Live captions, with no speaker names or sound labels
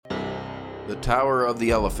The Tower of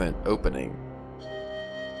the Elephant opening.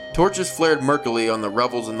 Torches flared murkily on the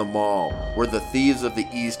revels in the mall, where the thieves of the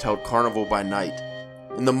East held carnival by night.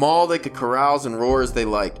 In the mall they could carouse and roar as they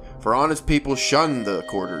liked, for honest people shunned the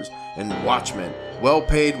quarters, and watchmen, well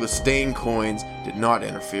paid with stained coins, did not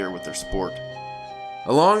interfere with their sport.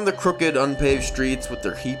 Along the crooked, unpaved streets with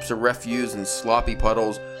their heaps of refuse and sloppy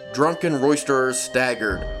puddles, drunken roisterers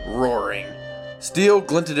staggered, roaring. Steel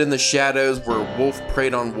glinted in the shadows where wolf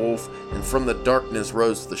preyed on wolf, and from the darkness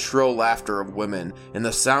rose the shrill laughter of women, and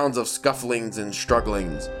the sounds of scufflings and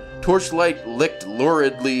strugglings. Torchlight licked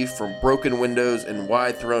luridly from broken windows and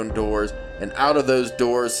wide-thrown doors, and out of those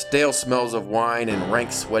doors stale smells of wine and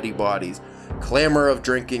rank sweaty bodies. Clamor of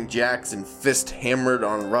drinking jacks and fist hammered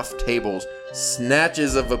on rough tables.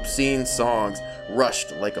 Snatches of obscene songs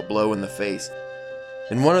rushed like a blow in the face.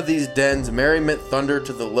 In one of these dens, merriment thundered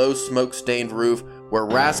to the low smoke-stained roof, where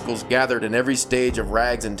rascals gathered in every stage of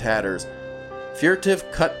rags and tatters. Furtive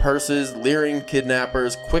cut purses, leering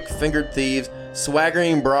kidnappers, quick-fingered thieves,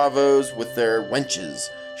 swaggering bravos with their wenches,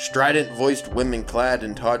 strident-voiced women clad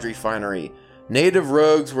in tawdry finery. Native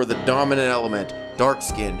rogues were the dominant element,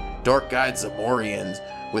 dark-skinned, dark-eyed Zamorians,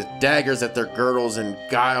 with daggers at their girdles and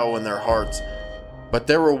guile in their hearts. But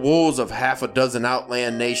there were wolves of half a dozen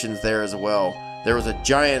outland nations there as well. There was a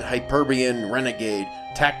giant Hyperbian renegade,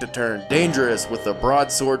 taciturn, dangerous, with a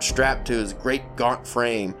broadsword strapped to his great gaunt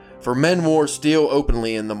frame, for men wore steel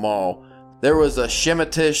openly in the mall. There was a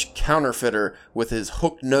Shemitish counterfeiter with his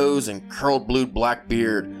hooked nose and curled blue black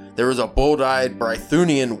beard. There was a bold-eyed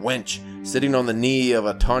Brythunian wench sitting on the knee of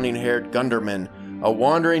a tawny-haired gunderman, a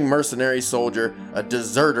wandering mercenary soldier, a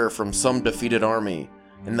deserter from some defeated army.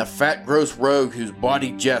 And the fat, gross rogue whose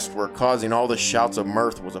bawdy jests were causing all the shouts of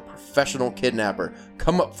mirth was a professional kidnapper,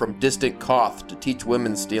 come up from distant Koth to teach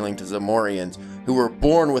women stealing to Zamorians, who were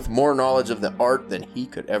born with more knowledge of the art than he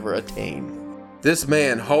could ever attain. This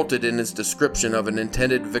man halted in his description of an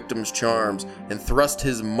intended victim's charms, and thrust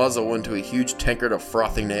his muzzle into a huge tankard of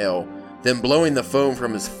frothing ale. Then blowing the foam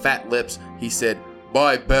from his fat lips, he said,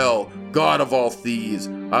 "By Bel, god of all thieves,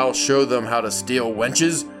 I'll show them how to steal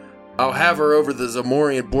wenches. I'll have her over the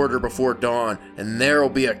Zamorian border before dawn, and there'll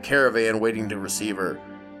be a caravan waiting to receive her.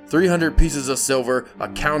 300 pieces of silver, a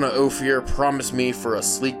count of Ophir promised me for a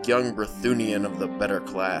sleek young Brythunian of the better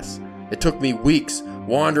class. It took me weeks,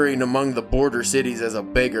 wandering among the border cities as a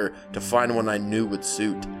beggar, to find one I knew would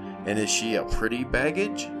suit. And is she a pretty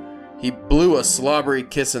baggage?" He blew a slobbery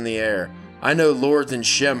kiss in the air. "I know lords in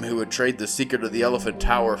Shem who would trade the secret of the Elephant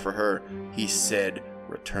Tower for her," he said,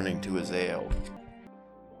 returning to his ale.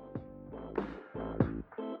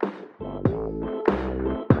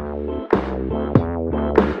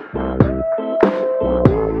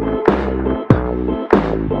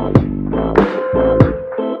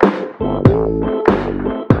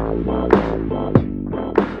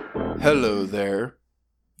 Hello there.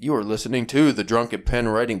 You are listening to the Drunken Pen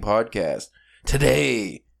Writing Podcast.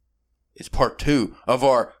 Today is part 2 of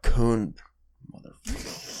our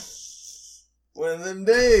One of them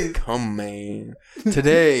days.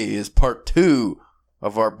 Today is part 2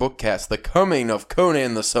 of our bookcast, The Coming of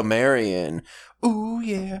Conan the Cimmerian. Ooh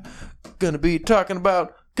yeah, gonna be talking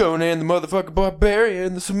about Conan the motherfucking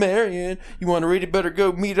Barbarian, the Cimmerian. You want to read it? Better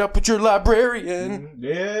go meet up with your librarian.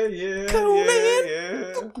 Yeah. Conan.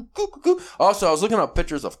 Yeah. Also, I was looking up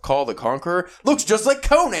pictures of Call the Conqueror. Looks just like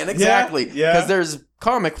Conan, exactly. Yeah. Because there's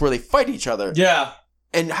comics where they fight each other. Yeah.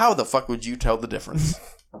 And how the fuck would you tell the difference?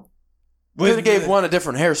 Could have gave one a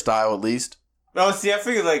different hairstyle at least. Oh, see, I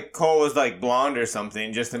figured like Cole was like blonde or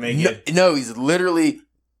something just to make it. No, he's literally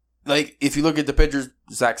like, if you look at the pictures,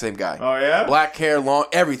 exact same guy. Oh yeah, black hair, long,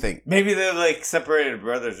 everything. Maybe they're like separated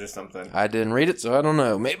brothers or something. I didn't read it, so I don't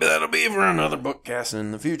know. Maybe that'll be for another bookcast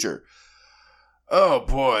in the future. Oh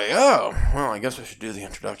boy. Oh well, I guess I should do the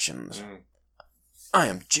introductions. I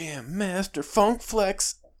am Jam Master Funk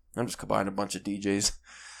Flex. I'm just combining a bunch of DJs.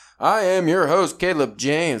 I am your host, Caleb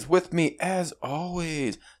James. With me, as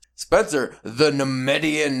always, Spencer, the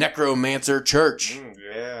Nemedian Necromancer Church.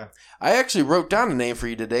 Yeah. I actually wrote down a name for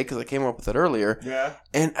you today because I came up with it earlier. Yeah.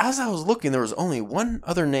 And as I was looking, there was only one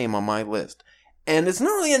other name on my list. And it's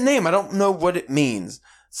not really a name. I don't know what it means.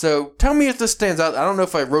 So tell me if this stands out. I don't know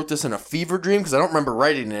if I wrote this in a fever dream because I don't remember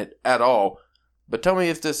writing it at all. But tell me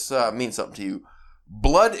if this means something to you.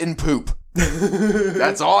 Blood and poop.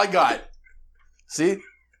 That's all I got. See?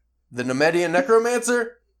 The Nemedian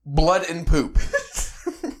Necromancer, blood and poop.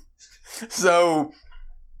 So,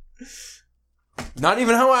 not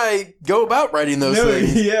even how I go about writing those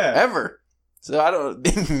things. Yeah. Ever. So I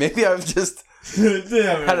don't, maybe I've just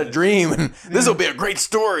had a dream, and this will be a great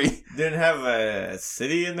story. Didn't have a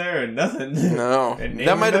city in there or nothing. No,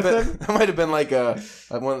 that might have been like a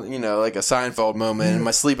one, like a Seinfeld moment. In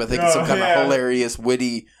my sleep, I think it's some kind of hilarious,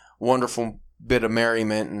 witty, wonderful bit of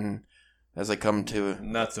merriment, and as I come to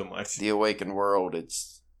not so much the awakened world,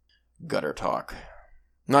 it's gutter talk.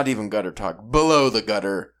 Not even gutter talk. Below the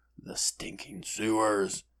gutter, the stinking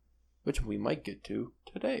sewers, which we might get to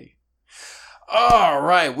today. All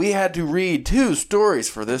right, we had to read 2 stories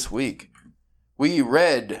for this week. We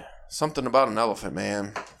read something about an elephant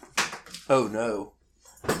man. Oh no,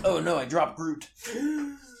 I dropped Groot.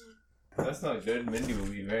 That's not good. Mindy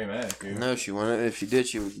would be very mad, dude. No, she wouldn't. If she did,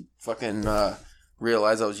 she would fucking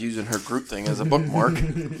realize I was using her Groot thing as a bookmark.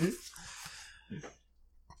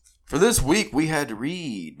 For this week, we had to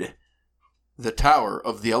read The Tower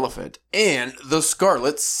of the Elephant and The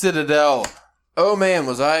Scarlet Citadel. Oh man,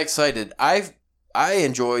 was I excited. I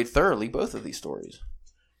enjoyed thoroughly both of these stories.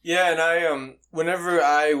 Yeah, and I whenever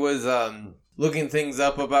I was looking things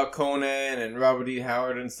up about Conan and Robert E.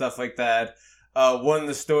 Howard and stuff like that, one of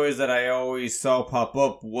the stories that I always saw pop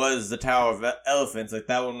up was the Tower of Elephants. Like,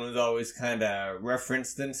 that one was always kind of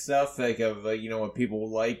referenced and stuff, like, of, what people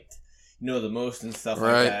liked, the most and stuff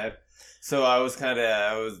like that. So I was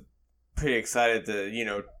pretty excited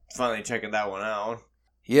to, finally checking that one out.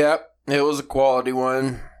 Yep, it was a quality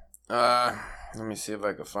one. Let me see if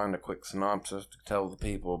I can find a quick synopsis to tell the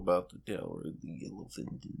people about the Tower of the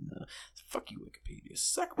Elephant. Fuck you, Wikipedia.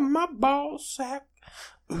 Suck my ball sack.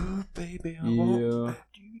 Ooh, baby, I want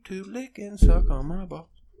you to lick and suck on my balls.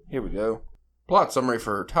 Here we go. Plot summary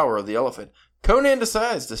for Tower of the Elephant. Conan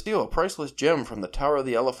decides to steal a priceless gem from the Tower of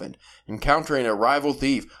the Elephant, encountering a rival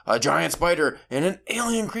thief, a giant spider, and an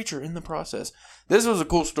alien creature in the process. This was a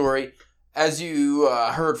cool story. As you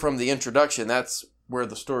heard from the introduction, that's where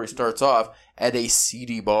the story starts off, at a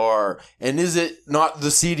seedy bar. And is it not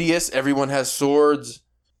the seediest? Everyone has swords.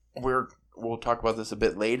 We'll talk about this a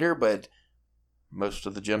bit later, but most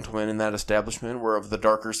of the gentlemen in that establishment were of the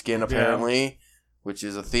darker skin, apparently, which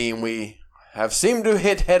is a theme we have seemed to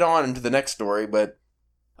hit head on into the next story, but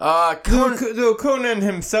Conan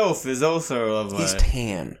himself is also he's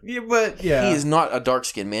tan. Yeah, but yeah. He is not a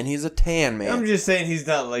dark-skinned man. He's a tan man. I'm just saying he's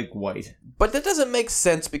not, white. But that doesn't make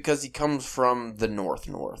sense because he comes from the north.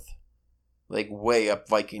 Like, way up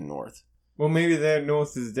Viking north. Well, maybe their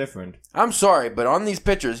north is different. I'm sorry, but on these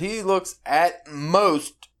pictures, he looks at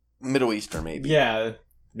most Middle Eastern, maybe. Yeah.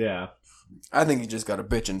 I think he just got a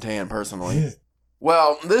bitch and tan, personally.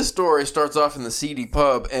 Well, this story starts off in the seedy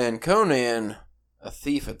pub, and Conan, a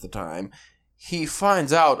thief at the time, he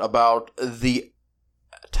finds out about the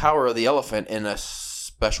Tower of the Elephant and a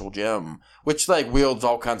special gem, which, wields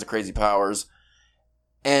all kinds of crazy powers.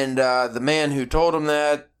 And the man who told him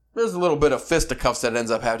that, there's a little bit of fisticuffs that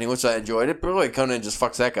ends up happening, which I enjoyed. But really, Conan just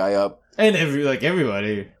fucks that guy up. And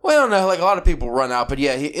everybody. Well, no, a lot of people run out, but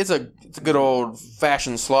yeah, it's a good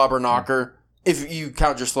old-fashioned slobber knocker. If you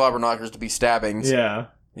count your slobber knockers to be stabbings. Yeah.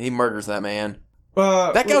 He murders that man.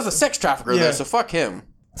 That guy was a sex trafficker, though, so fuck him.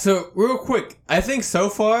 So, real quick, I think so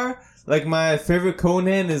far, my favorite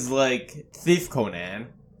Conan is, Thief Conan.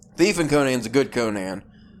 Thief and Conan's a good Conan.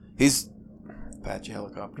 He's... Apache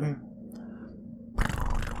helicopter.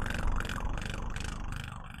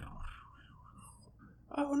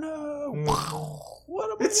 Oh no!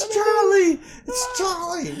 What am I It's Charlie! Do? It's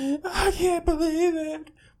Charlie! I can't believe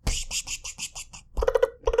it!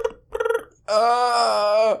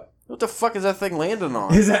 What the fuck is that thing landing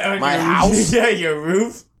on? Is that on my your house? Yeah, your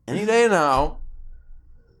roof? Any day now.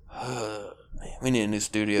 Man, we need a new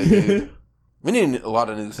studio, dude. We need a lot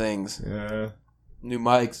of new things. Yeah. New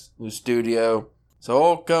mics, new studio. So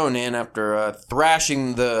old Conan, after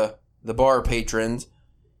thrashing the bar patrons,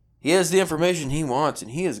 he has the information he wants,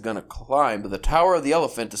 and he is going to climb the Tower of the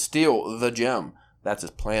Elephant to steal the gem. That's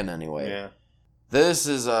his plan, anyway. Yeah. This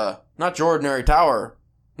is not your ordinary tower.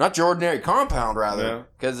 Not your ordinary compound, rather.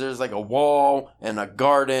 Because there's a wall and a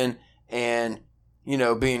garden, and,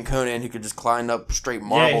 being Conan, he could just climb up straight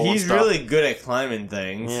marble. Yeah, he's really good at climbing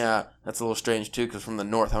things. Yeah, that's a little strange, too, because from the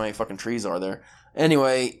north, how many fucking trees are there?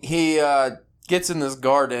 Anyway, he gets in this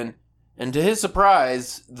garden. And to his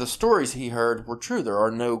surprise, the stories he heard were true. There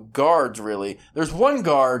are no guards, really. There's one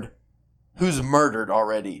guard who's murdered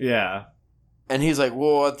already. Yeah. And he's like,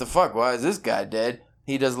 well, what the fuck? Why is this guy dead?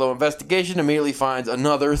 He does a little investigation, immediately finds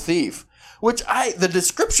another thief. The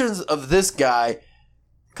descriptions of this guy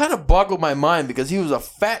kind of boggled my mind because he was a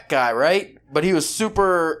fat guy, right? But he was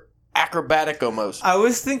super acrobatic almost. I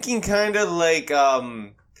was thinking kind of like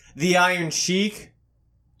the Iron Sheik.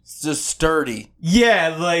 just sturdy.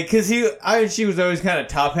 Yeah, like, cause she was always kind of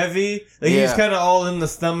top heavy. Like, he was kind of all in the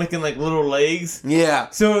stomach and, like, little legs. Yeah.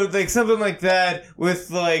 So, like, something like that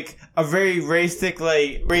with, like, a very racist,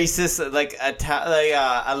 like,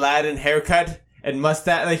 Aladdin haircut and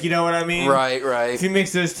mustache, like, you know what I mean? Right. If you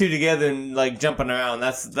mix those two together and, like, jumping around,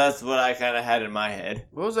 that's what I kind of had in my head.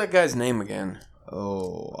 What was that guy's name again?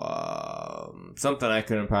 Something I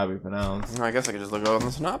couldn't probably pronounce. I guess I could just look over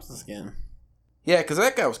the synopsis again. Yeah, because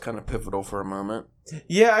that guy was kind of pivotal for a moment.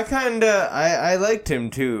 Yeah, I liked him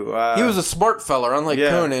too. He was a smart fella, unlike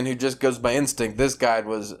Conan, who just goes by instinct. This guy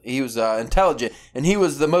was intelligent, and he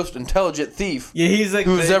was the most intelligent thief. Yeah, he's like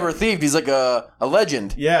who's ever thieved. He's like a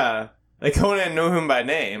legend. Yeah, like Conan knew him by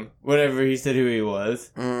name whenever he said who he was.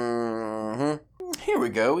 Mm-hmm. Here we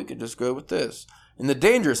go. We could just go with this. In the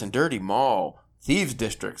dangerous and dirty mall, Thieves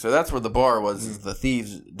District. So that's where the bar was, is the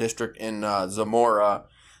Thieves District in Zamora.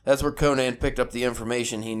 That's where Conan picked up the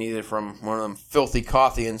information he needed from one of them filthy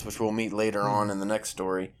Kothians, which we'll meet later on in the next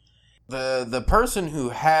story. The person who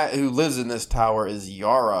lives in this tower is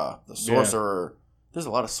Yara, the sorcerer. Yeah. There's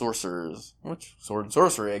a lot of sorcerers, which sword and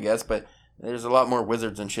sorcery, I guess, but there's a lot more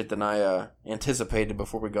wizards and shit than I anticipated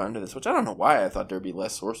before we got into this, which I don't know why I thought there'd be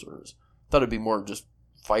less sorcerers. I thought it'd be more just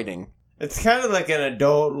fighting. It's kind of like an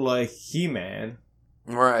adult, like, He-Man.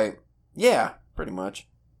 Right. Yeah, pretty much.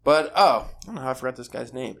 But, I don't know how I forgot this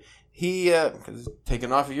guy's name. He, because he's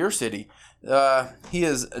taken off of your city. He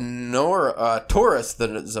is Taurus the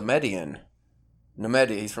Zemedian.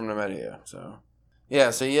 Nemedia, he's from Nemedia, so.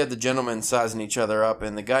 Yeah, so you had the gentlemen sizing each other up,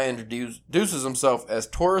 and the guy introduces himself as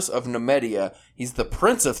Taurus of Nemedia. He's the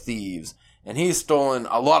Prince of Thieves, and he's stolen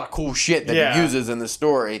a lot of cool shit that he uses in the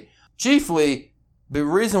story. Chiefly, the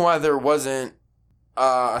reason why there wasn't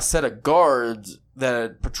a set of guards that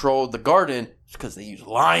had patrolled the garden is because they use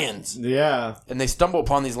lions. Yeah. And they stumble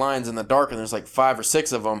upon these lions in the dark, and there's like 5 or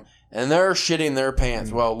 6 of them, and they're shitting their pants.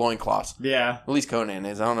 Well, loincloths. Yeah. At least Conan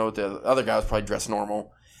is. I don't know what the other guy was probably dressed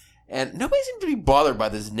normal. And nobody seemed to be bothered by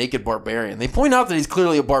this naked barbarian. They point out that he's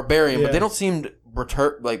clearly a barbarian, but they don't seem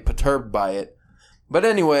perturbed by it. But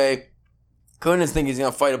anyway, Conan's thinking he's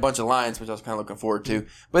going to fight a bunch of lions, which I was kind of looking forward to.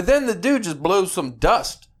 But then the dude just blows some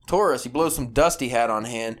dust. Taurus, he blows some dust he had on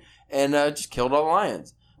hand and just killed all the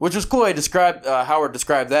lions. Which was cool. Howard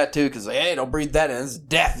described that too, because hey, don't breathe that in. It's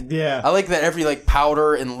death. Yeah. I like that every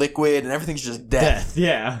powder and liquid and everything's just death.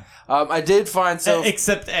 Yeah. I did find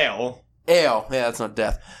except ale. Ale. Yeah, that's not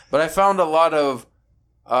death. But I found a lot of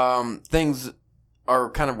things are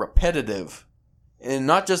kind of repetitive. And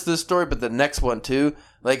not just this story, but the next one too.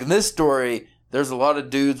 Like in this story, there's a lot of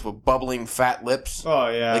dudes with bubbling fat lips. Oh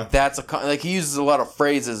yeah. Like that's he uses a lot of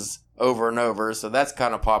phrases over and over, so that's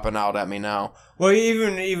kind of popping out at me now. Well,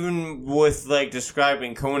 even with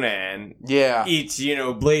describing Conan, each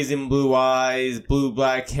blazing blue eyes, blue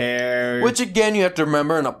black hair, which again you have to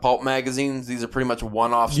remember in a pulp magazine, these are pretty much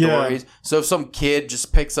one-off stories. So if some kid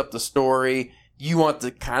just picks up the story, you want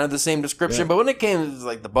the same description. But when it came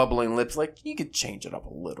to the bubbling lips, you could change it up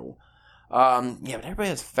a little. But everybody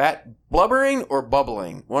has fat blubbering or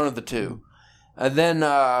bubbling, one of the two, and then.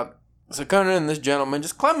 So Conan and this gentleman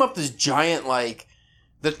just climb up this giant,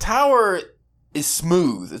 the tower is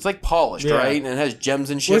smooth. It's polished, right? And it has gems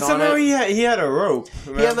and shit on it. He had a rope.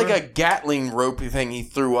 Remember? He had a Gatling rope thing he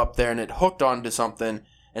threw up there, and it hooked onto something,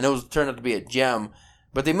 and it turned out to be a gem.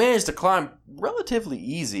 But they managed to climb relatively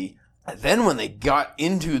easy. And then when they got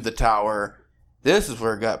into the tower, this is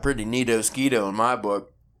where it got pretty neato-skeeto in my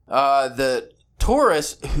book. The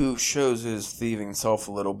Taurus, who shows his thieving self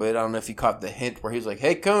a little bit, I don't know if you caught the hint where he's like,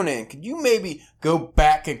 hey, Conan, could you maybe go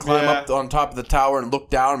back and climb up on top of the tower and look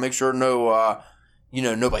down and make sure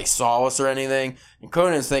nobody saw us or anything? And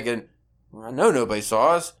Conan's thinking, I know nobody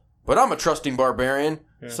saw us, but I'm a trusting barbarian,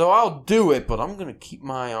 so I'll do it, but I'm going to keep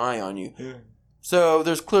my eye on you. Yeah. So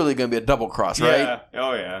there's clearly going to be a double cross, right? Yeah.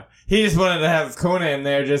 Oh, yeah. He just wanted to have Conan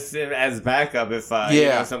there just as backup if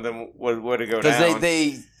something were to go down.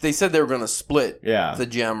 Because they said they were going to split the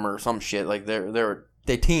gem or some shit.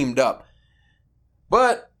 They teamed up.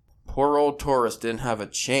 But poor old Taurus didn't have a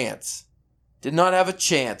chance. Did not have a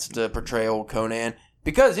chance to portray old Conan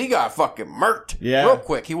because he got fucking murked real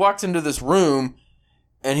quick. He walks into this room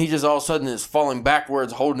and he just all of a sudden is falling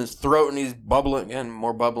backwards, holding his throat, and he's bubbling, and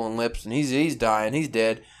more bubbling lips, and he's dying, he's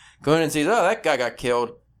dead. Conan sees, oh, that guy got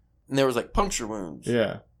killed. And there was puncture wounds.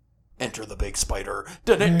 Yeah. Enter the big spider.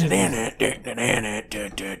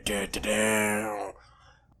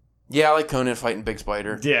 Yeah, I like Conan fighting Big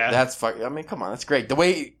Spider. Yeah. That's come on, that's great. The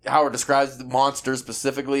way Howard describes the monster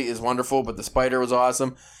specifically is wonderful, but the spider was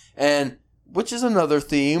awesome. And, which is another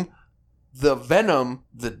theme, the venom,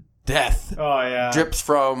 the death Oh, yeah. drips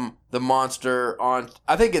from the monster on.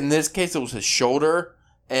 I think in this case it was his shoulder,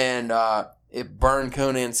 and it burned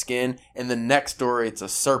Conan's skin. In the next story, it's a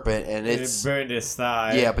serpent, and It it's burned his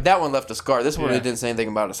thigh. yeah. But that one left a scar. This one Yeah. it didn't say anything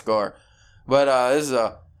about a scar. But this is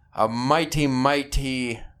a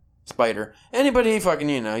mighty spider. Anybody fucking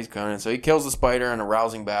he's Conan, so he kills the spider in a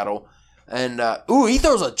rousing battle. And he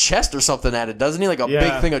throws a chest or something at it, doesn't he? Like a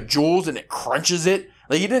big thing of jewels, and it crunches it.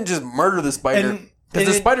 Like he didn't just murder the spider, because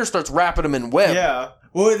the spider starts wrapping him in web. Yeah.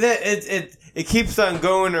 Well, it keeps on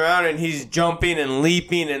going around, and he's jumping and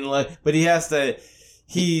leaping, and but he has to.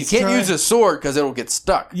 He can't use his sword because it'll get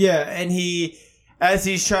stuck. Yeah, and as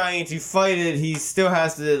he's trying to fight it, he still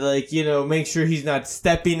has to make sure he's not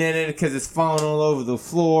stepping in it because it's falling all over the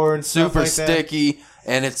floor and stuff Super like that. sticky,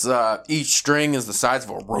 and it's each string is the size of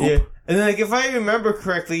a rope. Yeah. And if I remember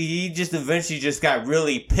correctly, he just eventually just got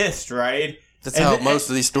really pissed, right? That's how most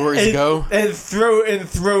of these stories go. And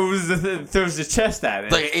throws the chest at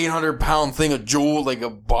it. Like an 800-pound thing of jewels, like a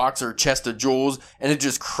box or chest of jewels, and it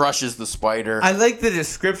just crushes the spider. I like the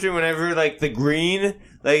description whenever the green,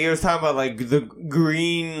 it was talking about the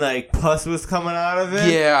green pus was coming out of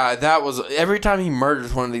it. Yeah, that was every time he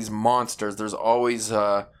murders one of these monsters. There's always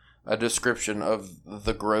a description of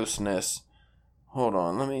the grossness. Hold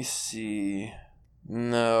on, let me see.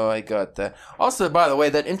 No, I got that. Also, by the way,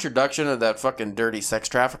 that introduction of that fucking dirty sex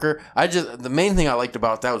trafficker, the main thing I liked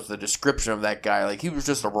about that was the description of that guy. Like, he was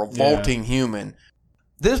just a revolting human.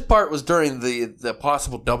 This part was during the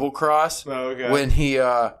possible double cross. Oh, okay. When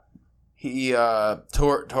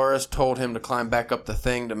Taurus told him to climb back up the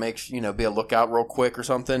thing to make, be a lookout real quick or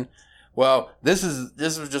something. Well, this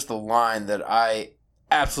was just a line that I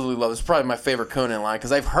absolutely love. It's probably my favorite Conan line,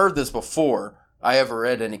 because I've heard this before I ever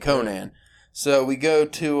read any Conan. So we go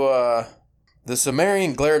to, the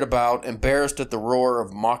Cimmerian glared about, embarrassed at the roar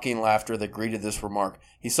of mocking laughter that greeted this remark.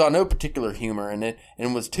 He saw no particular humor in it,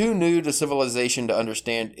 and was too new to civilization to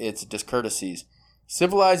understand its discourtesies.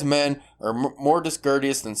 Civilized men are more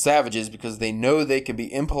discourteous than savages because they know they can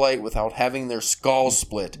be impolite without having their skulls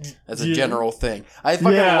split. That's a general thing. I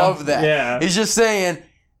fucking love that. Yeah. He's just saying,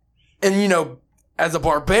 and as a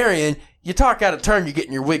barbarian, you talk out of turn, you're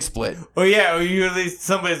getting your wig split. Well, yeah, or you at least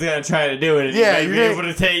somebody's gonna try to do it. And Yeah, you might be able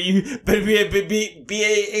to take you, but be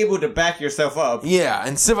able to back yourself up. Yeah,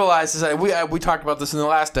 and civilized society, we talked about this in the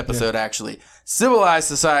last episode, actually. Civilized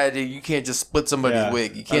society, you can't just split somebody's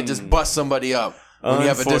wig. You can't just bust somebody up when you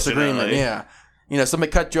have a disagreement. Yeah.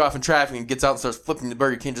 Somebody cuts you off in traffic and gets out and starts flipping the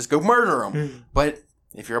bird, you can't just go murder them. But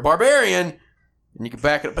if you're a barbarian, and you can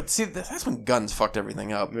back it up. But see, that's when guns fucked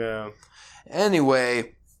everything up. Yeah.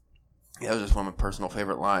 Anyway, that was just one of my personal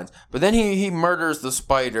favorite lines. But then he murders the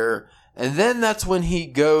spider, and then that's when he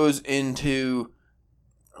goes into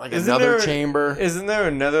another chamber. Isn't there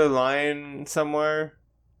another lion somewhere?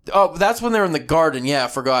 Oh, that's when they're in the garden. Yeah, I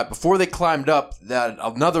forgot. Before they climbed up, that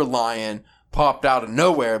another lion popped out of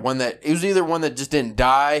nowhere. It was either one that just didn't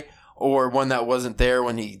die, or one that wasn't there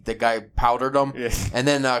when the guy powdered him. Yeah. And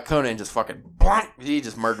then Conan just fucking he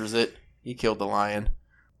just murders it. He killed the lion.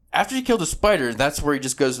 After he killed the spider, that's where he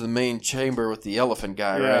just goes to the main chamber with the elephant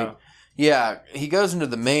guy, right? Yeah, he goes into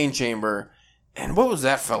the main chamber, and what was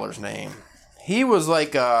that feller's name? He was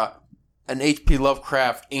like an H.P.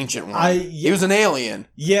 Lovecraft ancient one. He was an alien.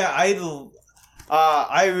 Yeah,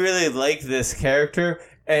 I really like this character,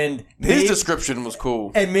 and his description was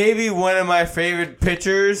cool. And maybe one of my favorite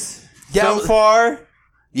pictures so far.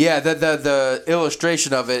 Yeah, the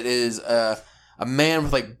illustration of it is a man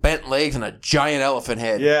with bent legs and a giant elephant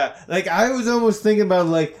head. Yeah, I was almost thinking about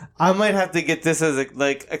I might have to get this as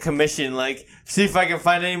a commission. See if I can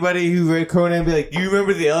find anybody who read Conan and be like, "Do you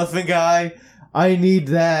remember the elephant guy? I need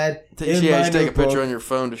that." You should take a picture on your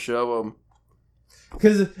phone to show them.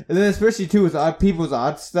 Because then, especially too with people's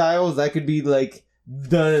art styles, that could be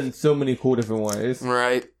done in so many cool different ways.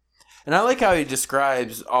 Right. And I like how he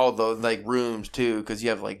describes all the rooms too, because you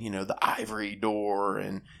have the ivory door,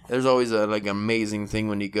 and there's always a amazing thing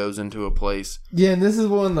when he goes into a place. Yeah, and this is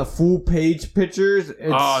one of the full page pictures.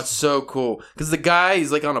 It's so cool because the guy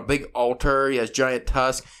he's on a big altar. He has giant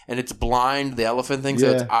tusks, and it's blind, the elephant thing, so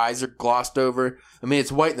its eyes are glossed over. I mean,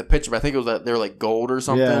 it's white in the picture, but I think it was they're gold or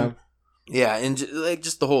something. Yeah, and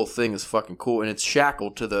just the whole thing is fucking cool, and it's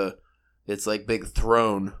shackled to its big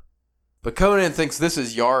throne. But Conan thinks this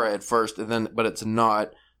is Yara at first, but it's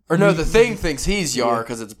not. Or no, the thing thinks he's Yara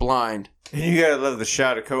because it's blind. You gotta love the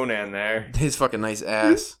shot of Conan there. His fucking nice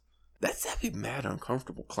ass. That'd be mad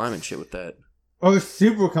uncomfortable climbing shit with that. Oh, it's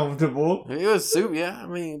super comfortable. It was super, yeah. I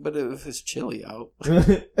mean, but if it's chilly out.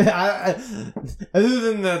 Other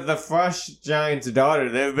than the frost giant's daughter,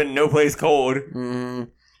 there have been no place cold. Mm.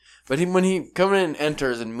 But when Conan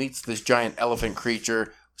enters and meets this giant elephant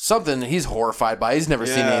creature, something he's horrified by. He's never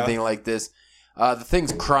seen anything like this. The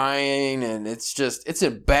thing's crying, and it's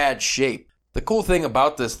in bad shape. The cool thing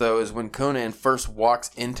about this, though, is when Conan first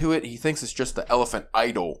walks into it, he thinks it's just the elephant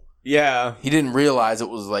idol. Yeah. He didn't realize it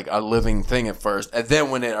was like a living thing at first. And then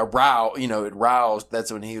when it roused,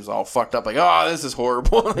 that's when he was all fucked up. Like, oh, this is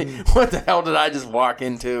horrible. Like, what the hell did I just walk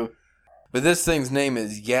into? But this thing's name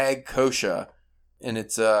is Yag Kosha. And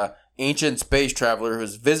it's a ancient space traveler who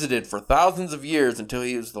has visited for thousands of years until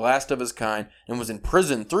he was the last of his kind and was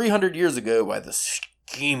imprisoned 300 years ago by the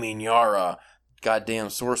scheming Yara, goddamn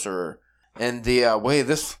sorcerer. And the way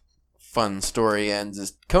this fun story ends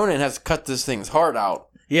is Conan has to cut this thing's heart out.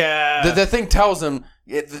 Yeah. The thing tells him,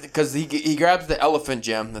 because he grabs the elephant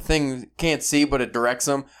gem. The thing can't see, but it directs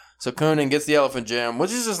him. So Conan gets the elephant gem,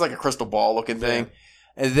 which is just like a crystal ball looking thing.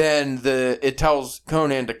 And then it tells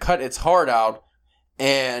Conan to cut its heart out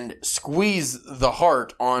and squeeze the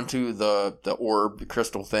heart onto the orb, the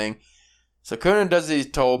crystal thing. So Conan does as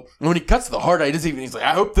he's told. And when he cuts the heart out, he's like,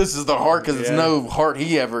 I hope this is the heart, because it's no heart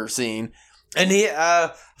he ever seen. And he,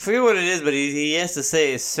 I forget what it is, but he has to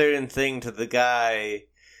say a certain thing to the guy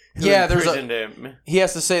who imprisoned him. He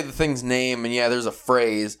has to say the thing's name, and there's a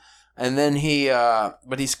phrase. And then he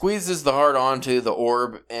squeezes the heart onto the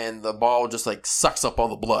orb, and the ball just like sucks up all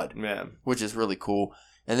the blood. Yeah. Which is really cool.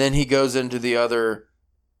 And then he goes into the other,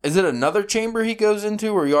 is it another chamber he goes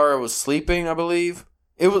into where Yara was sleeping, I believe?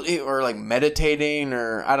 Or like meditating,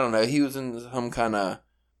 or I don't know. He was in his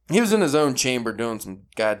own chamber doing some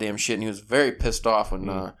goddamn shit, and he was very pissed off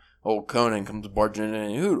when old Conan comes barging in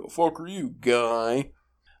and, who the fuck are you, guy?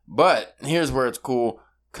 But here's where it's cool.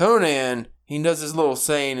 Conan, he does his little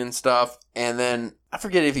saying and stuff, and then I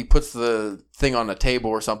forget if he puts the thing on the table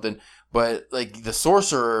or something, but like the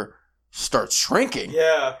sorcerer starts shrinking.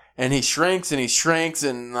 Yeah. And he shrinks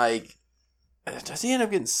and like, does he end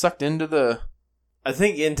up getting sucked into the... I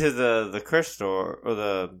think into the crystal or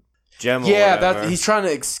the gem. Yeah, he's trying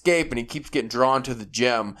to escape, and he keeps getting drawn to the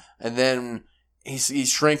gem, and then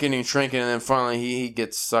he's shrinking, and then finally he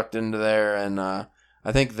gets sucked into there, and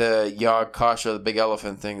I think the Yag Kosha, the big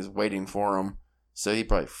elephant thing, is waiting for him, so he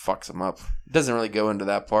probably fucks him up. It doesn't really go into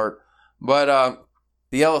that part, but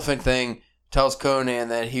the elephant thing tells Conan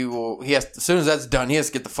that as soon as that's done, he has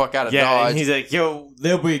to get the fuck out of Dodge. And he's like, yo,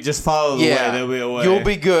 just follow the way, they'll be away. You'll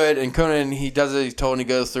be good. And Conan, he does it, he's told, and he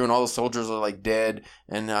goes through, and all the soldiers are like dead,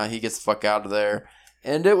 and he gets the fuck out of there.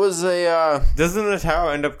 And it was a... Doesn't the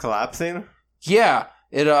tower end up collapsing? Yeah,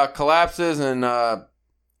 it collapses, and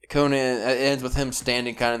Conan, it ends with him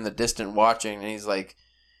standing kind of in the distance watching, and he's like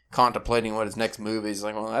contemplating what his next move is. He's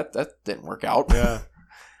like, well, that didn't work out. Yeah.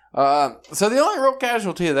 So the only real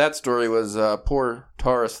casualty of that story was poor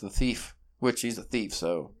Taurus the thief, which he's a thief,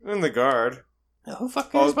 so... And the guard. Who the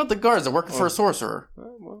fuck cares about the guards? They're working for a sorcerer.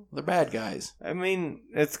 Well, they're bad guys. I mean,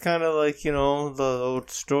 it's kind of like, the old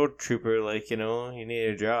stormtrooper, like, you need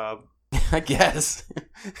a job. I guess.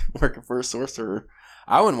 Working for a sorcerer.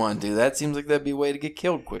 I wouldn't want to do that. Seems like that'd be a way to get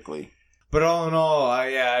killed quickly. But all in all,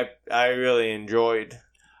 I really enjoyed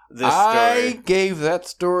this story. I gave that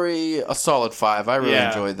story a solid 5. I really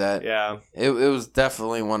enjoyed that. Yeah. It was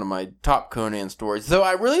definitely one of my top Conan stories. Though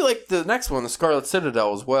I really like the next one, the Scarlet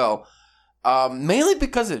Citadel, as well. Mainly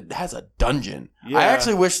because it has a dungeon. Yeah. I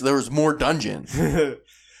actually wish there was more dungeons.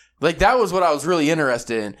 Like, that was what I was really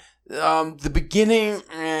interested in. The beginning,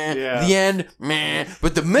 the end,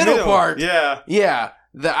 but the middle part,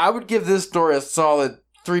 I would give this story a solid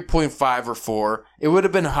 3.5 or 4. It would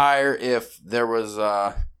have been higher if there was,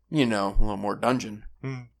 a little more dungeon.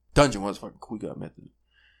 Dungeon was fucking cool. We got method.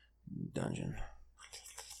 Dungeon.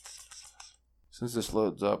 Since this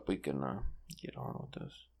loads up, we can get on with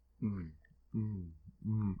this.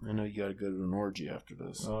 I know you gotta go to an orgy after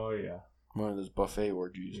this. Oh, yeah. One of those buffet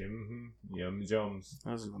orgies. Yum jums.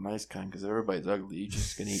 Those are the nice kind, because everybody's ugly. You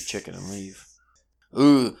just gonna eat chicken and leave.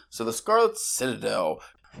 Ooh, so the Scarlet Citadel.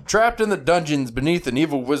 Trapped in the dungeons beneath an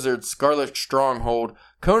evil wizard's scarlet stronghold,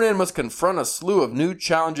 Conan must confront a slew of new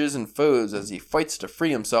challenges and foes as he fights to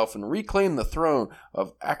free himself and reclaim the throne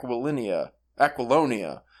of Aquilonia.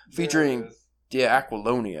 Featuring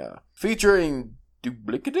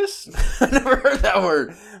Duplicitous? I never heard that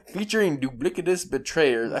word. Featuring duplicitous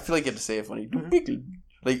betrayers. I feel like you have to say it funny.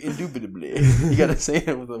 Like, indubitably. You gotta say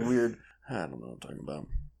it with a weird... I don't know what I'm talking about.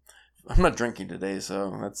 I'm not drinking today,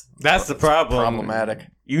 so that's the problem. Problematic.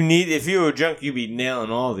 If you were drunk, you'd be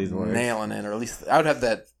nailing all these words. Nailing it, or at least I would have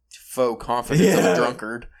that faux confidence of a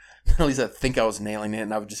drunkard. At least I think I was nailing it,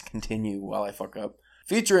 and I would just continue while I fuck up.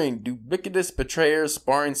 featuring duplicitous betrayers,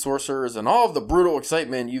 sparring sorcerers, and all of the brutal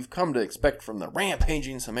excitement you've come to expect from the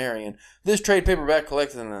rampaging Cimmerian. This trade paperback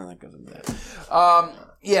collected, and then that goes into that.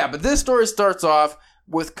 Yeah, but this story starts off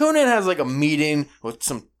with Conan has like a meeting with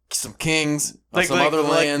some kings of some other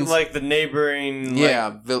lands, like the neighboring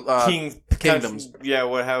kingdoms.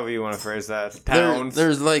 However you want to phrase that. Towns.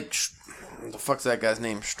 There's like what the fuck's that guy's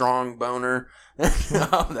name? Strong Boner.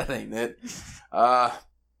 No, that ain't it.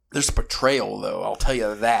 There's betrayal, though. I'll tell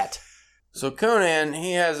you that. So Conan,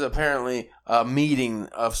 he has apparently a meeting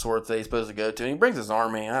of sorts that he's supposed to go to, and he brings his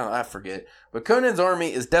army. I forget. But Conan's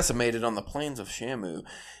army is decimated on the plains of Shamu.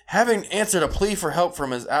 Having answered a plea for help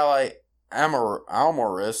from his ally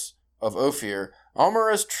Almoris of Ophir,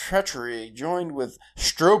 Almoris' treachery joined with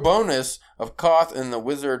Strobonus of Koth and the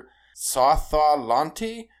wizard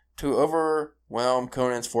Sothalanti to overwhelm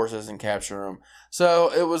Conan's forces and capture him.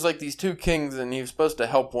 So it was like these two kings, and he was supposed to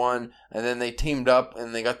help one, and then they teamed up,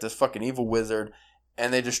 and they got this fucking evil wizard,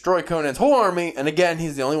 and they destroy Conan's whole army, and again,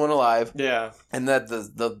 he's the only one alive. Yeah. And that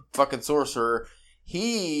the fucking sorcerer,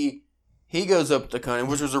 he goes up to Conan,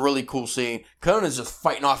 which was a really cool scene. Conan's just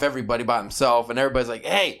fighting off everybody by himself, and everybody's like,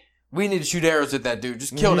 hey, we need to shoot arrows at that dude.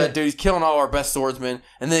 Just kill that dude. He's killing all our best swordsmen.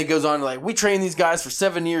 And then it goes on to like, we trained these guys for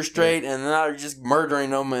 7 years straight, and now they're just murdering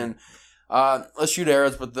them, and let's shoot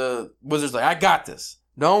arrows. But the wizard's like, I got this.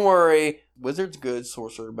 Don't worry. Wizard's good,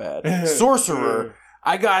 sorcerer bad. Sorcerer,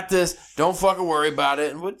 I got this. Don't fucking worry about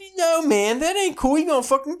it. But no, man, that ain't cool. He gonna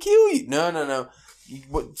fucking kill you. No.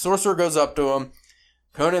 Sorcerer goes up to him.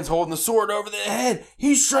 Conan's holding the sword over the head.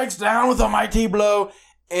 He strikes down with a mighty blow.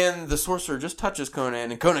 And the sorcerer just touches Conan,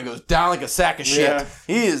 and Conan goes down like a sack of shit. Yeah.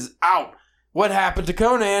 He is out. What happened to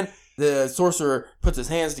Conan? The sorcerer puts his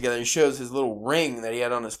hands together and shows his little ring that he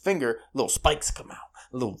had on his finger. Little spikes come out.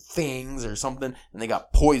 Little things or something. And they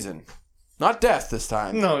got poison. Not death this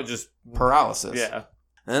time. No, just paralysis. Yeah.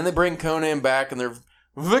 And then they bring Conan back, and they're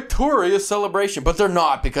victorious celebration. But they're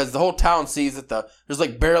not, because the whole town sees that there's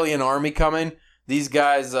like barely an army coming. These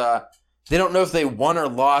guys, they don't know if they won or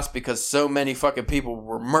lost because so many fucking people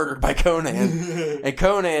were murdered by Conan. And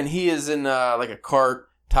Conan, he is in like a cart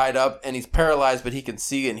tied up, and he's paralyzed, but he can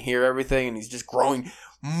see and hear everything, and he's just growing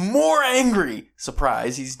more angry.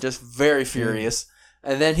 Surprise, he's just very furious.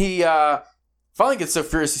 And then he finally gets so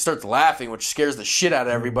furious he starts laughing, which scares the shit out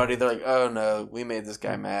of everybody. They're like, oh no, we made this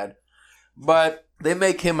guy mad. But they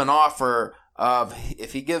make him an offer of,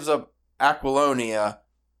 if he gives up Aquilonia,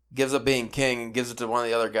 gives up being king and gives it to one of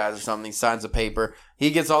the other guys or something, he signs a paper,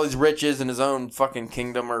 he gets all these riches in his own fucking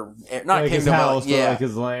kingdom, or not like kingdom, his house, or like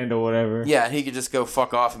his land or whatever. Yeah, he could just go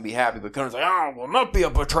fuck off and be happy. But Conan's like, I will not be a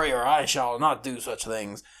betrayer, I shall not do such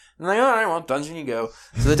things. And they're like, alright, well, dungeon you go.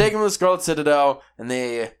 So they take him to the Scarlet Citadel, and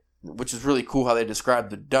which is really cool how they describe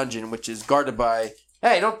the dungeon, which is guarded by,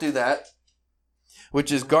 hey, don't do that,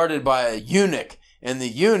 which is guarded by a eunuch. And the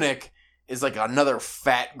eunuch is like another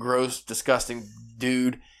fat, gross, disgusting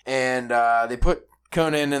dude. And they put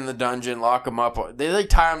Conan in the dungeon, lock him up. They like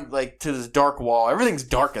tie him like to this dark wall. Everything's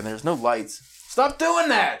dark and there's no lights. Stop doing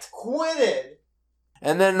that! Quit it!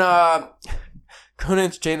 And then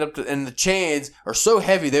Conan's chained up and the chains are so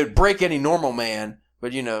heavy they would break any normal man.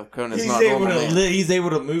 But you know, Conan's not normal man. He's able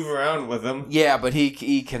to move around with them. Yeah, but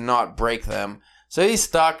he cannot break them. So he's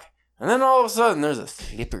stuck. And then all of a sudden, there's a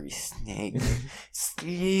slippery snake.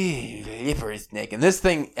 Slippery snake. And this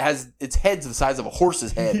thing has its head's the size of a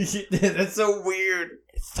horse's head. That's so weird.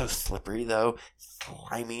 It's so slippery, though.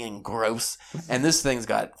 Slimy and gross. And this thing's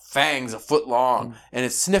got fangs a foot long. And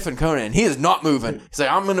it's sniffing Conan. And he is not moving. He's like,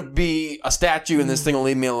 I'm going to be a statue, and this thing will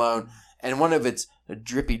leave me alone. And one of its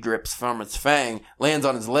drippy drips from its fang lands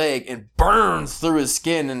on his leg and burns through his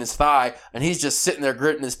skin and his thigh. And he's just sitting there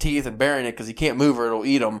gritting his teeth and bearing it because he can't move or it'll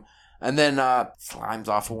eat him. And then slimes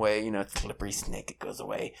off away, slippery snake, it goes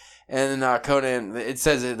away. And then Conan, it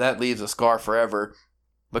says that leaves a scar forever.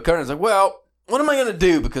 But Conan's like, well, what am I going to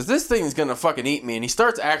do? Because this thing is going to fucking eat me. And he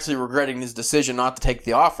starts actually regretting his decision not to take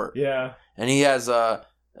the offer. Yeah. And he has a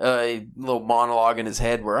little monologue in his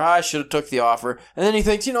head where I should have took the offer. And then he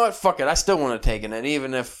thinks, you know what, fuck it, I still want to take it,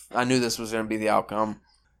 even if I knew this was going to be the outcome.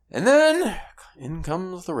 And then in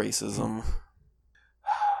comes the racism.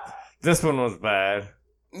 This one was bad.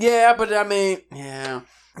 Yeah, but I mean, yeah.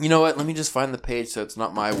 You know what? Let me just find the page so it's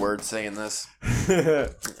not my word saying this. I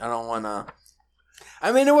don't want to.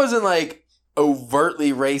 I mean, it wasn't like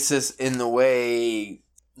overtly racist in the way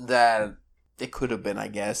that it could have been, I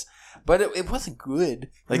guess. But it wasn't good.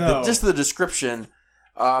 Like, no. Just the description.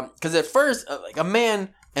 Because at first, like, a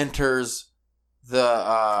man enters the.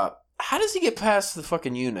 How does he get past the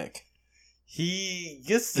fucking eunuch? He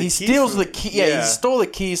gets the He steals the key. Yeah, he stole the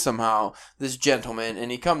key somehow, this gentleman.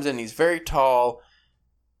 And he comes in. He's very tall.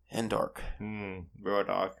 and dark. Real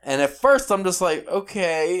dark. And at first, I'm just like,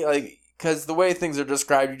 okay, like, because the way things are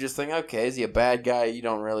described, you just think, okay, is he a bad guy? You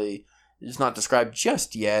don't really, it's not described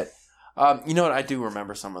just yet. You know what? I do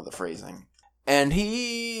remember some of the phrasing. And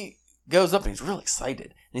he goes up and he's real excited.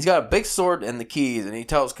 And he's got a big sword and the keys, and he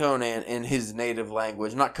tells Conan in his native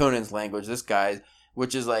language, not Conan's language, this guy's,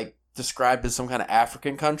 which is like described as some kind of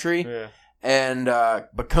African country. Yeah. And,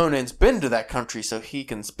 but Conan's been to that country, so he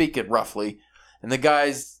can speak it roughly. And the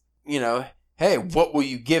guy's, you know, hey, what will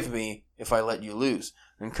you give me if I let you loose?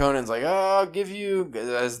 And Conan's like, oh, I'll give you,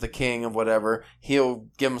 as the king of whatever, he'll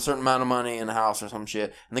give him a certain amount of money in a house or some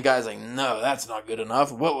shit. And the guy's like, no, that's not good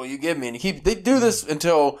enough. What will you give me? And they do this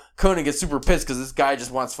until Conan gets super pissed because this guy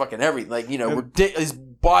just wants fucking everything. Like, you know, his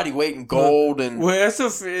body weight in gold and... Well, it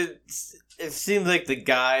seems like the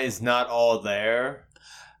guy's not all there.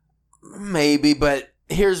 Maybe, but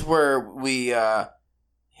here's where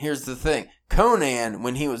here's the thing. Conan,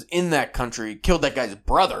 when he was in that country, killed that guy's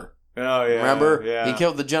brother. Oh, yeah. Remember? Yeah. He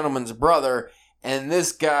killed the gentleman's brother, and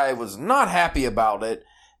this guy was not happy about it,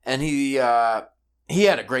 and he had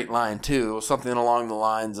a great line, too. Something along the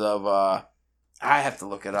lines of, I have to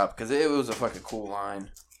look it up, because it was a fucking cool line.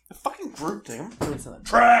 The fucking group thing. I'm putting something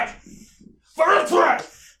trash! Fucking trash!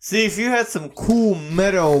 See, if you had some cool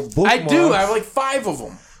metal bookmarks... I do! I have like 5 of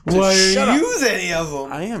them. Why do you use any of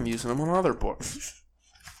them? I am using them on other books.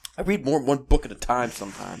 I read more than one book at a time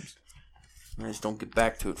sometimes. I just don't get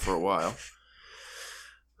back to it for a while.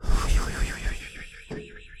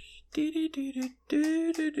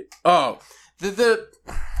 Oh,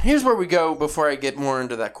 here's where we go before I get more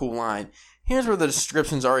into that cool line. Here's where the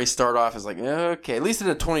descriptions already start off as like, okay, at least in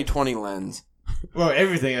a 2020 lens. Well,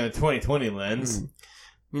 everything in a 2020 lens.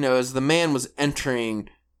 You know, as the man was entering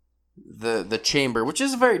the chamber, which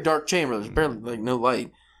is a very dark chamber, there's barely like no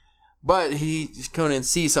light. But Conan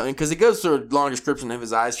sees something, because it goes through a long description of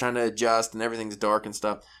his eyes trying to adjust, and everything's dark and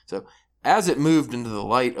stuff. So, as it moved into the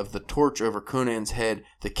light of the torch over Conan's head,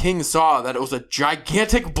 the king saw that it was a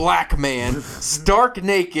gigantic black man, stark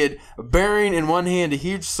naked, bearing in one hand a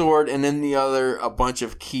huge sword, and in the other a bunch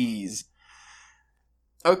of keys.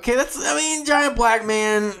 Okay, giant black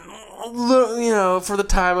man, you know, for the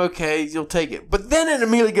time, okay, you'll take it. But then it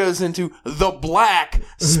immediately goes into the black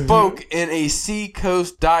spoke in a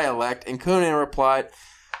seacoast dialect, and Conan replied,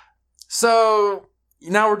 so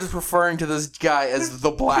now we're just referring to this guy as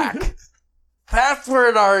the black. That's where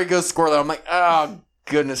it already goes squirrely. I'm like, oh,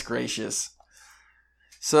 goodness gracious.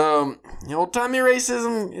 So, old-timey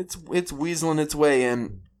racism, it's weaseling its way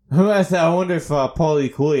in. I wonder if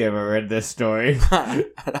Paulie Cooley ever read this story. I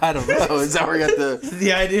don't know. Is that where you got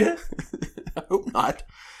the idea? I hope not.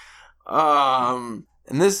 And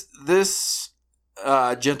this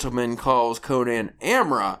gentleman calls Conan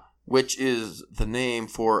Amra, which is the name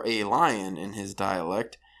for a lion in his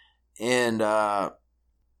dialect, and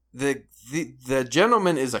the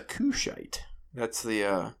gentleman is a Kushite. That's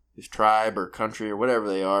his tribe or country or whatever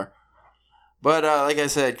they are. But like I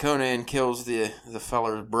said, Conan kills the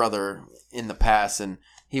feller's brother in the past, and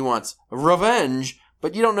he wants revenge.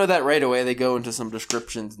 But you don't know that right away. They go into some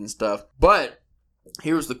descriptions and stuff. But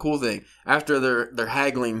here's the cool thing: after they're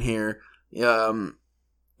haggling here, he's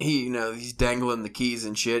dangling the keys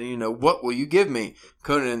and shit. And, what will you give me?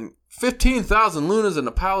 Conan, 15,000 lunas and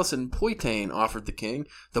a palace in Poitain, offered the king.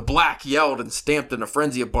 The black yelled and stamped in a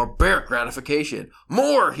frenzy of barbaric gratification.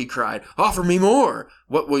 More, he cried. Offer me more.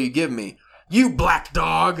 What will you give me? You black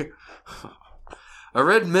dog! A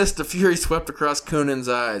red mist of fury swept across Conan's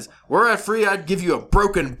eyes. Were I free, I'd give you a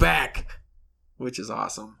broken back. Which is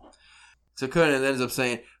awesome. So Conan ends up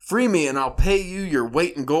saying, free me and I'll pay you your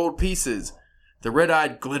weight in gold pieces. The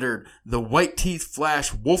red-eyed glittered. The white teeth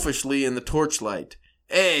flashed wolfishly in the torchlight.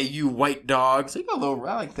 Hey, you white dogs. I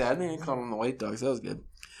like that. I didn't call them the white dogs. That was good.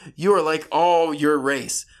 You are like all your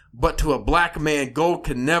race. But to a black man, gold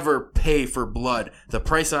can never pay for blood. The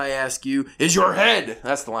price I ask you is your head.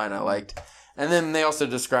 That's the line I liked. And then they also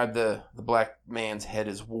described the black man's head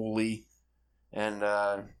as woolly. And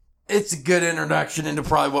it's a good introduction into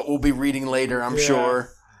probably what we'll be reading later, I'm sure.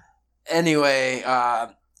 Anyway,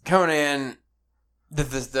 Conan,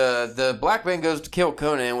 the black man goes to kill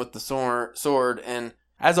Conan with the sword, and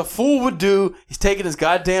as a fool would do, he's taking his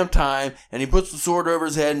goddamn time, and he puts the sword over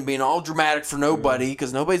his head and being all dramatic for nobody,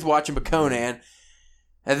 because nobody's watching but Conan.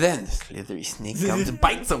 And then the slithery snake comes and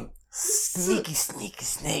bites him. Sneaky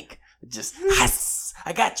snake. Just, huss!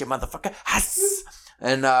 I got you, motherfucker. Huss!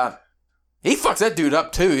 And he fucks that dude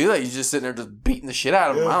up, too. He's just sitting there just beating the shit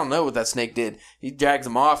out of him. I don't know what that snake did. He drags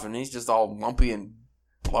him off, and he's just all lumpy and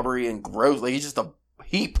blubbery and gross. Like, he's just a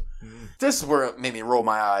heap. This is where it made me roll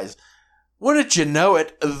my eyes. Wouldn't you know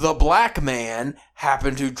it, the black man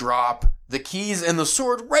happened to drop the keys and the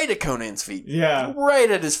sword right at Conan's feet. Yeah. Right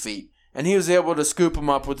at his feet. And he was able to scoop him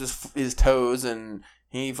up with his toes, and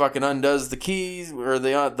he fucking undoes the keys, or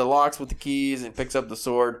the locks with the keys, and picks up the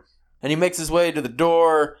sword. And he makes his way to the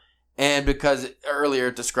door, and because earlier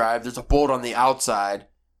it described there's a bolt on the outside,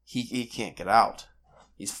 he can't get out.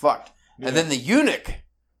 He's fucked. Yeah. And then the eunuch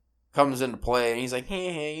comes into play, and he's like,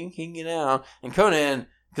 hey, you can get out. And Conan,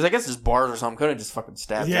 because I guess there's bars or something, Conan just fucking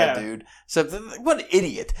stabs that dude. So, what an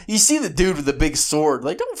idiot. You see the dude with the big sword,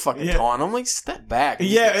 like, don't fucking taunt him. Like, step back.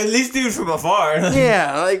 Yeah, at least dude from afar.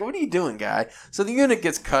 Yeah, like, what are you doing, guy? So the eunuch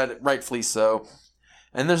gets cut, rightfully so.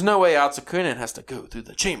 And there's no way out, so Conan has to go through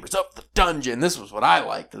the chambers of the dungeon. This was what I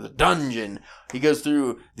liked, the dungeon. He goes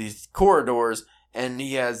through these corridors, and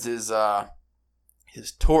he has his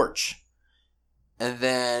torch. And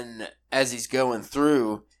then, as he's going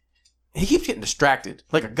through, he keeps getting distracted,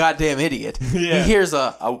 like a goddamn idiot. Yeah. He hears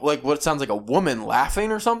like what sounds like a woman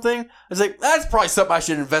laughing or something. It's like, that's probably something I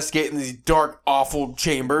should investigate in these dark, awful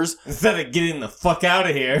chambers. Instead of getting the fuck out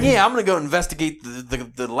of here. Yeah, I'm gonna go investigate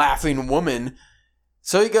the laughing woman.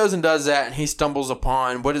 So he goes and does that, and he stumbles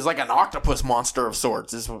upon what is like an octopus monster of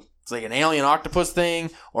sorts. It's like an alien octopus thing,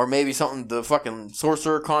 or maybe something the fucking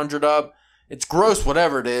sorcerer conjured up. It's gross,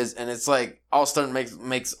 whatever it is, and it's like all of a sudden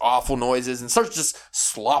makes awful noises and starts just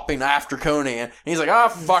slopping after Conan. And he's like, oh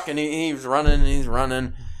fuck, and he's running,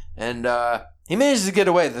 and he manages to get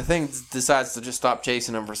away. The thing decides to just stop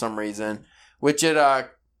chasing him for some reason, which it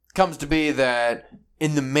comes to be that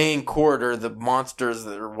in the main corridor, the monsters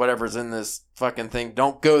or whatever's in this fucking thing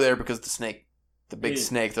don't go there because the big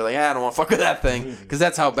snake, they're like, I don't want to fuck with that thing, because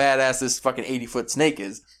that's how badass this fucking 80-foot snake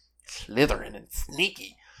is, slithering and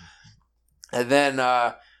sneaky. And then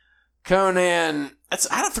Conan,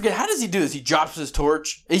 I don't forget, how does he do this? He drops his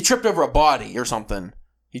torch. He tripped over a body or something.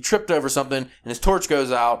 He tripped over something, and his torch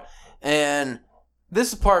goes out. And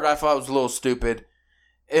this part I thought was a little stupid.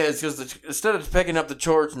 Is because instead of picking up the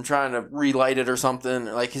torch and trying to relight it or something,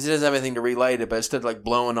 like, he doesn't have anything to relight it, but instead of like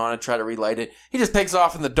blowing on it, try to relight it, he just takes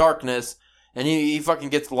off in the darkness, and he fucking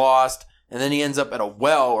gets lost. And then he ends up at a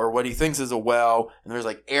well, or what he thinks is a well, and there's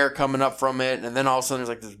like air coming up from it, and then all of a sudden there's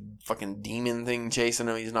like this fucking demon thing chasing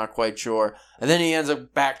him, he's not quite sure. And then he ends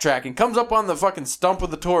up backtracking, comes up on the fucking stump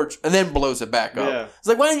with the torch, and then blows it back up. Yeah. It's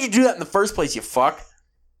like, why didn't you do that in the first place, you fuck?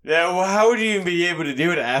 Yeah, well, how would you even be able to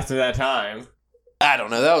do it after that time? I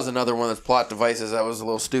don't know, that was another one of those plot devices that was a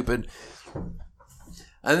little stupid.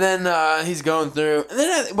 And then he's going through, and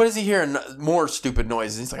then what does he hear? More stupid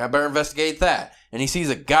noises. He's like, I better investigate that. And he sees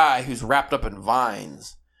a guy who's wrapped up in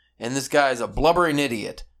vines. And this guy's a blubbering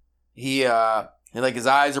idiot. He like, his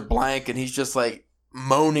eyes are blank, and he's just like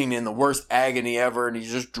moaning in the worst agony ever, and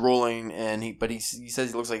he's just drooling, and he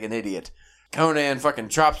says he looks like an idiot. Conan fucking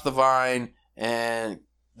chops the vine, and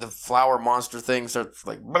the flower monster thing starts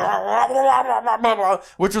like, blah, blah, blah, blah,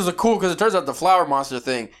 which was cool, because it turns out the flower monster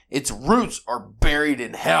thing, its roots are buried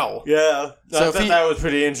in hell. Yeah, so I thought that was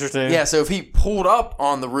pretty interesting. Yeah, so if he pulled up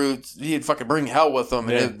on the roots, he'd fucking bring hell with him,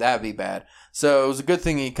 and that'd be bad. So it was a good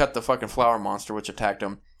thing he cut the fucking flower monster, which attacked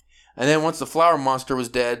him. And then once the flower monster was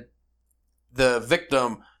dead, the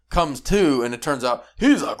victim comes to, and it turns out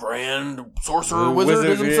he's a grand sorcerer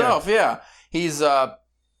wizard himself. Yeah. He's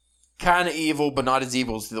kind of evil, but not as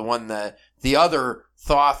evil as the one that the other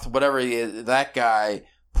Thoth, whatever he is, that guy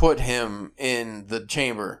put him in the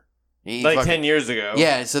chamber. Like 10 years ago.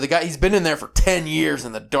 Yeah, so the guy, he's been in there for 10 years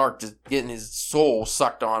in the dark, just getting his soul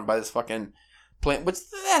sucked on by this fucking plant. But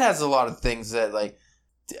that has a lot of things that, like,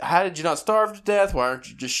 how did you not starve to death? Why aren't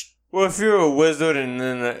you just... Well, if you're a wizard and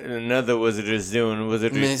then another wizard is doing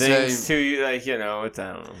wizardry things to you, like, you know, it's,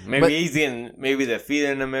 I don't know. Maybe easy, and maybe they're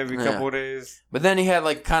feeding him every couple of days. But then he had,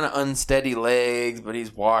 like, kind of unsteady legs, but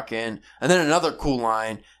he's walking. And then another cool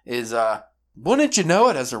line is, wouldn't you know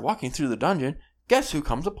it, as they're walking through the dungeon, guess who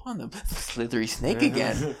comes upon them? The slithery snake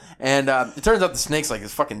again. And it turns out the snake's like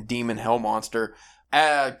this fucking demon hell monster.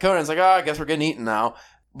 Conan's like, I guess we're getting eaten now.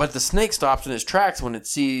 But the snake stops in his tracks when it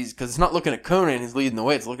sees, because it's not looking at Conan, he's leading the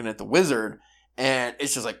way, it's looking at the wizard, and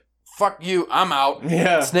it's just like, fuck you, I'm out.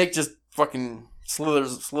 Yeah. The snake just fucking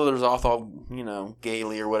slithers off all, you know,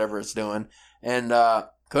 gaily or whatever it's doing. And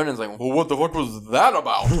Conan's like, well, what the fuck was that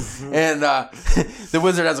about? And the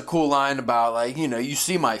wizard has a cool line about, like, you know, you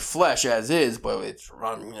see my flesh as is, but it's,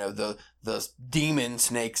 you know, the demon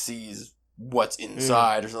snake sees what's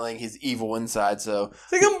inside or something. He's evil inside, so...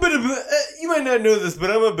 It's like, I'm a bit of a... you might not know this,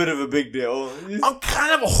 but I'm a bit of a big deal. I'm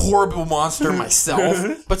kind of a horrible monster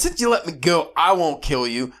myself, but since you let me go, I won't kill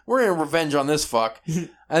you. We're in revenge on this fuck.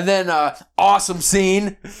 And then, awesome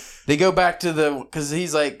scene. They go back to because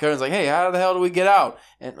he's like, Conan's like, hey, how the hell do we get out?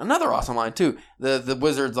 And another awesome line, too. The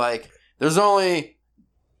wizard's like, there's only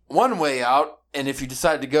one way out, and if you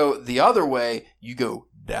decide to go the other way, you go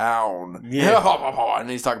down. Yeah. And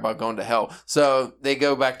he's talking about going to hell. So they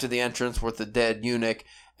go back to the entrance with the dead eunuch,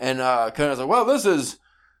 and Conan's like, well, this is,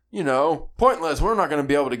 pointless. We're not going to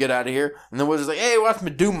be able to get out of here. And the wizard's like, hey, watch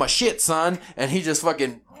me do my shit, son. And he just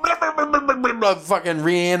fucking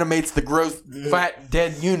reanimates the gross, fat,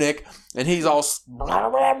 dead eunuch, and he's all...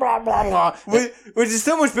 Which is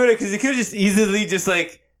so much better, because he could just easily just,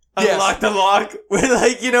 unlock the lock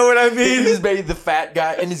with, you know what I mean? He's made the fat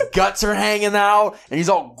guy, and his guts are hanging out, and he's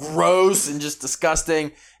all gross and just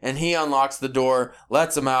disgusting, and he unlocks the door,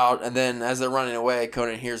 lets him out, and then as they're running away,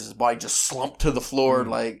 Conan hears his body just slump to the floor,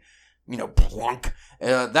 plunk.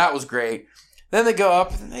 That was great. Then they go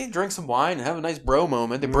up and they drink some wine and have a nice bro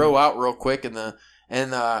moment. They bro out real quick because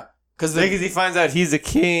he finds out he's a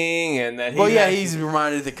king and that he's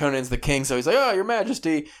reminded that Conan's the king, so he's like, oh, your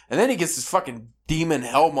majesty. And then he gets this fucking demon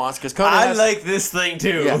hell monster because Conan like this thing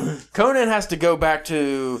too. Yeah, Conan has to go back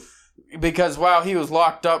to, because while he was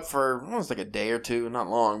locked up for almost like a day or two, not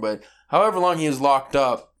long, but however long he was locked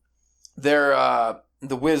up,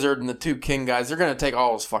 the wizard and the two king guys, they're going to take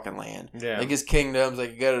all his fucking land. Yeah. Like his kingdoms, they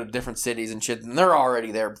go to different cities and shit, and they're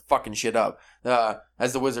already there fucking shit up.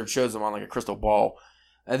 As the wizard shows them on like a crystal ball.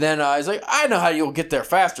 And then he's like, I know how you'll get there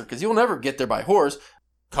faster, because you'll never get there by horse.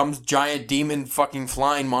 Comes giant demon fucking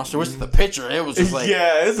flying monster. Which is the picture. It was just like...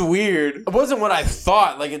 yeah, it's weird. It wasn't what I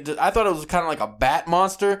thought. I thought it was kind of like a bat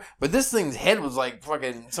monster, but this thing's head was like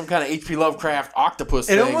fucking some kind of H.P. Lovecraft octopus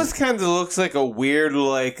thing. It almost kind of looks like a weird,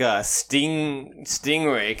 stingray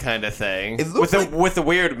kind of thing. It looks with a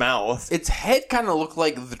weird mouth. Its head kind of looked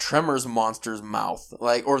like the Tremors monster's mouth.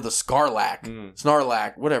 Or the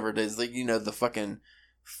Snarlack, whatever it is. The fucking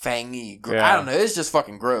fangy... I don't know. It's just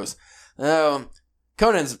fucking gross.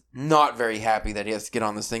 Conan's not very happy that he has to get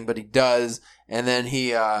on this thing, but he does. And then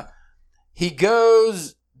he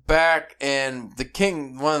goes back, and the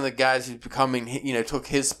king, one of the guys who's becoming, took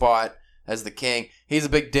his spot as the king. He's a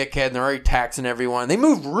big dickhead, and they're already taxing everyone. They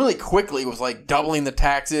moved really quickly with doubling the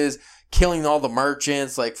taxes, killing all the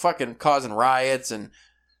merchants, fucking causing riots and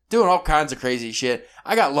doing all kinds of crazy shit.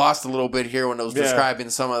 I got lost a little bit here when I was describing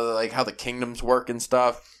some of how the kingdoms work and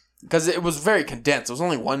stuff. Because it was very condensed. It was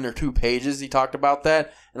only 1 or 2 pages he talked about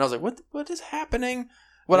that. And I was like, what is happening?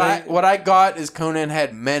 What I got is Conan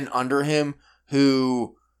had men under him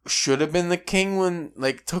who should have been the king when,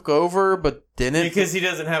 took over, but didn't. Because he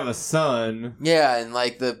doesn't have a son. Yeah, and,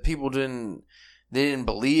 the people didn't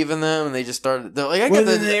believe in them, and they just started...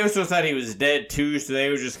 they also thought he was dead, too, so they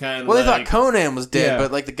were just kind of they thought Conan was dead,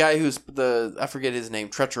 but, the guy who's I forget his name,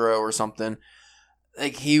 Tretero or something...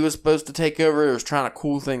 he was supposed to take over. He was trying to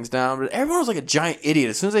cool things down. But everyone was like a giant idiot.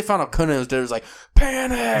 As soon as they found out Conan was dead, it was like,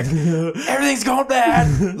 panic! Everything's going bad!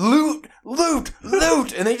 Loot!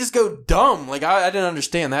 And they just go dumb. I didn't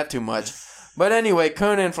understand that too much. But anyway,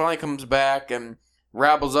 Conan finally comes back and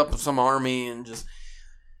rabbles up with some army and just...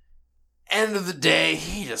 End of the day,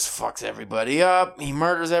 he just fucks everybody up. He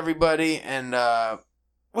murders everybody. And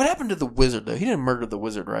what happened to the wizard, though? He didn't murder the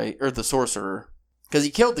wizard, right? Or the sorcerer. Because he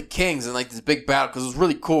killed the kings in this big battle, because it was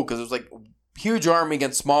really cool, because it was huge army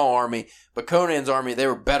against small army, but Conan's army, they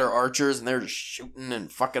were better archers, and they were just shooting and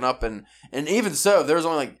fucking up, and even so, there was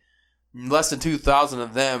only less than 2,000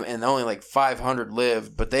 of them, and only 500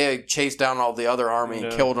 lived, but they chased down all the other army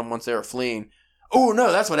and killed them once they were fleeing. Oh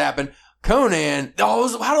no, that's what happened. Conan, how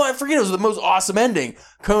do I forget? It was the most awesome ending.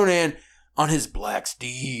 Conan, on his black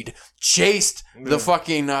steed, chased the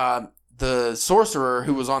fucking... the sorcerer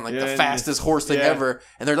who was on the fastest horse thing ever,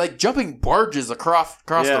 and they're jumping barges across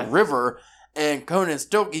the river, and Conan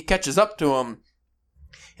he catches up to him,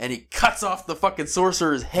 and he cuts off the fucking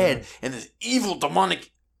sorcerer's head, and this evil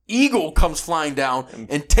demonic eagle comes flying down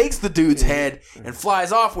and takes the dude's head and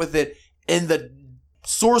flies off with it, and the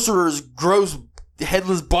sorcerer's gross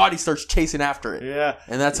headless body starts chasing after it. Yeah,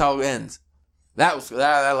 and that's how it ends.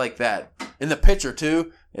 I like that. In the picture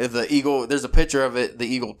too. If the eagle, there's a picture of it, the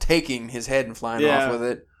eagle taking his head and flying off with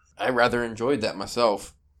it. I rather enjoyed that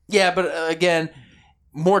myself. Yeah, but again,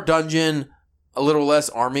 more dungeon, a little less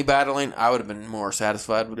army battling. I would have been more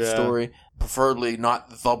satisfied with the story. Preferably not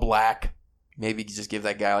the Black. Maybe just give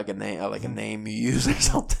that guy a name you use or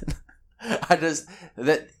something.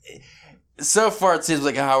 So far it seems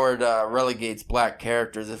like Howard relegates black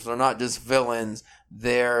characters. If they're not just villains,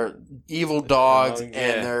 they're evil dogs, yeah.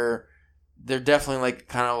 and they're definitely like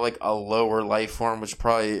kind of like a lower life form, which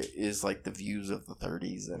probably is like the views of the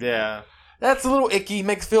 30s. Yeah. That's a little icky.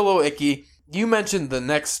 Makes me feel a little icky. You mentioned the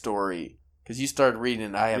next story because you started reading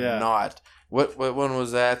it. I have not. What one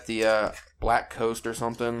was that? The Black Coast or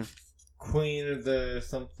something? Queen of the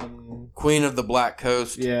something. Queen of the Black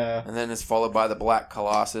Coast. Yeah. And then it's followed by the Black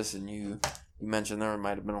Colossus, and you mentioned there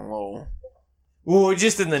might have been a little... Well,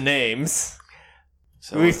 just in the names.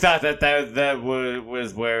 So we thought that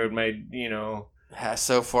was where it might,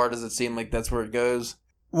 So far, does it seem like that's where it goes?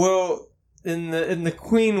 Well, in the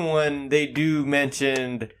Queen one, they do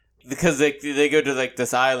mention... Because they go to like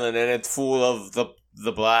this island and it's full of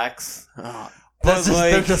the blacks. Oh,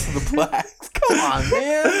 they're just the blacks. Come on,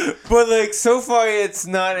 man. But like so far, it's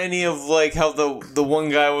not any of like how the one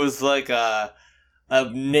guy was like a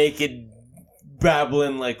naked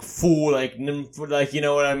babbling like fool like you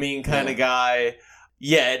know what I mean kind of guy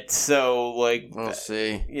yet. So like we'll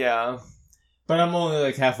see. Yeah, but I'm only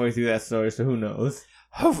like halfway through that story, so who knows?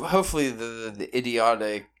 Hopefully the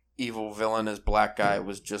idiotic evil villain as black guy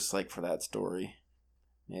was just like for that story.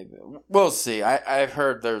 Maybe we'll see. I've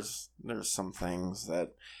heard there's some things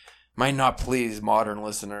that might not please modern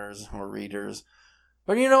listeners or readers,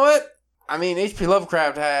 but you know what? I mean, H.P.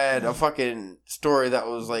 Lovecraft had a fucking story that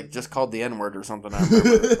was like just called the N-word or something. I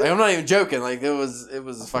remember. Like, I'm not even joking. Like it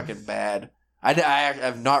was fucking bad. I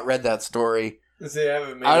have not read that story. See, I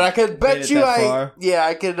haven't made I could bet you far.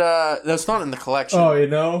 I could. That's not in the collection. Oh, you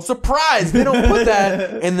know, surprise! They don't put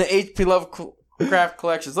that in the H.P. Lovecraft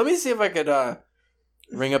collections. Let me see if I could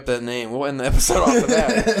ring up that name. We'll end the episode off of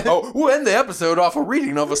that. Oh, we'll end the episode off a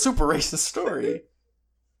reading of a super racist story.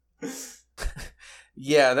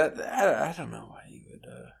 Yeah, I don't know why you would.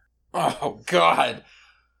 Oh God!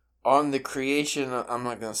 On the creation, I'm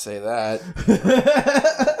not gonna say that.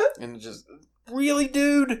 And just really,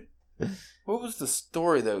 dude. What was the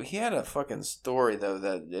story, though? He had a fucking story, though,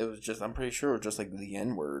 that it was just, I'm pretty sure it was just, like, the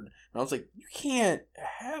N-word. And I was like, you can't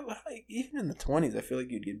have, like, even in the 20s, I feel like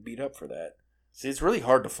you'd get beat up for that. See, it's really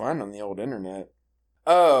hard to find on the old internet.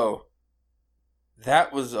 Oh,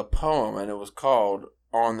 that was a poem, and it was called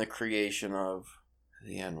On the Creation of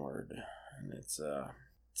the N-word. And it's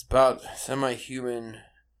about a semi-human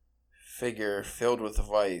figure filled with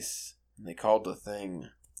vice, and they called the thing,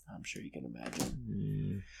 I'm sure you can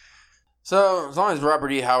imagine. So, as long as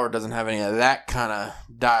Robert E. Howard doesn't have any of that kind of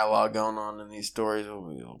dialogue going on in these stories, we'll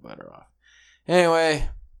be a little better off. Anyway,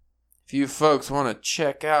 if you folks want to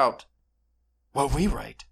check out what we write,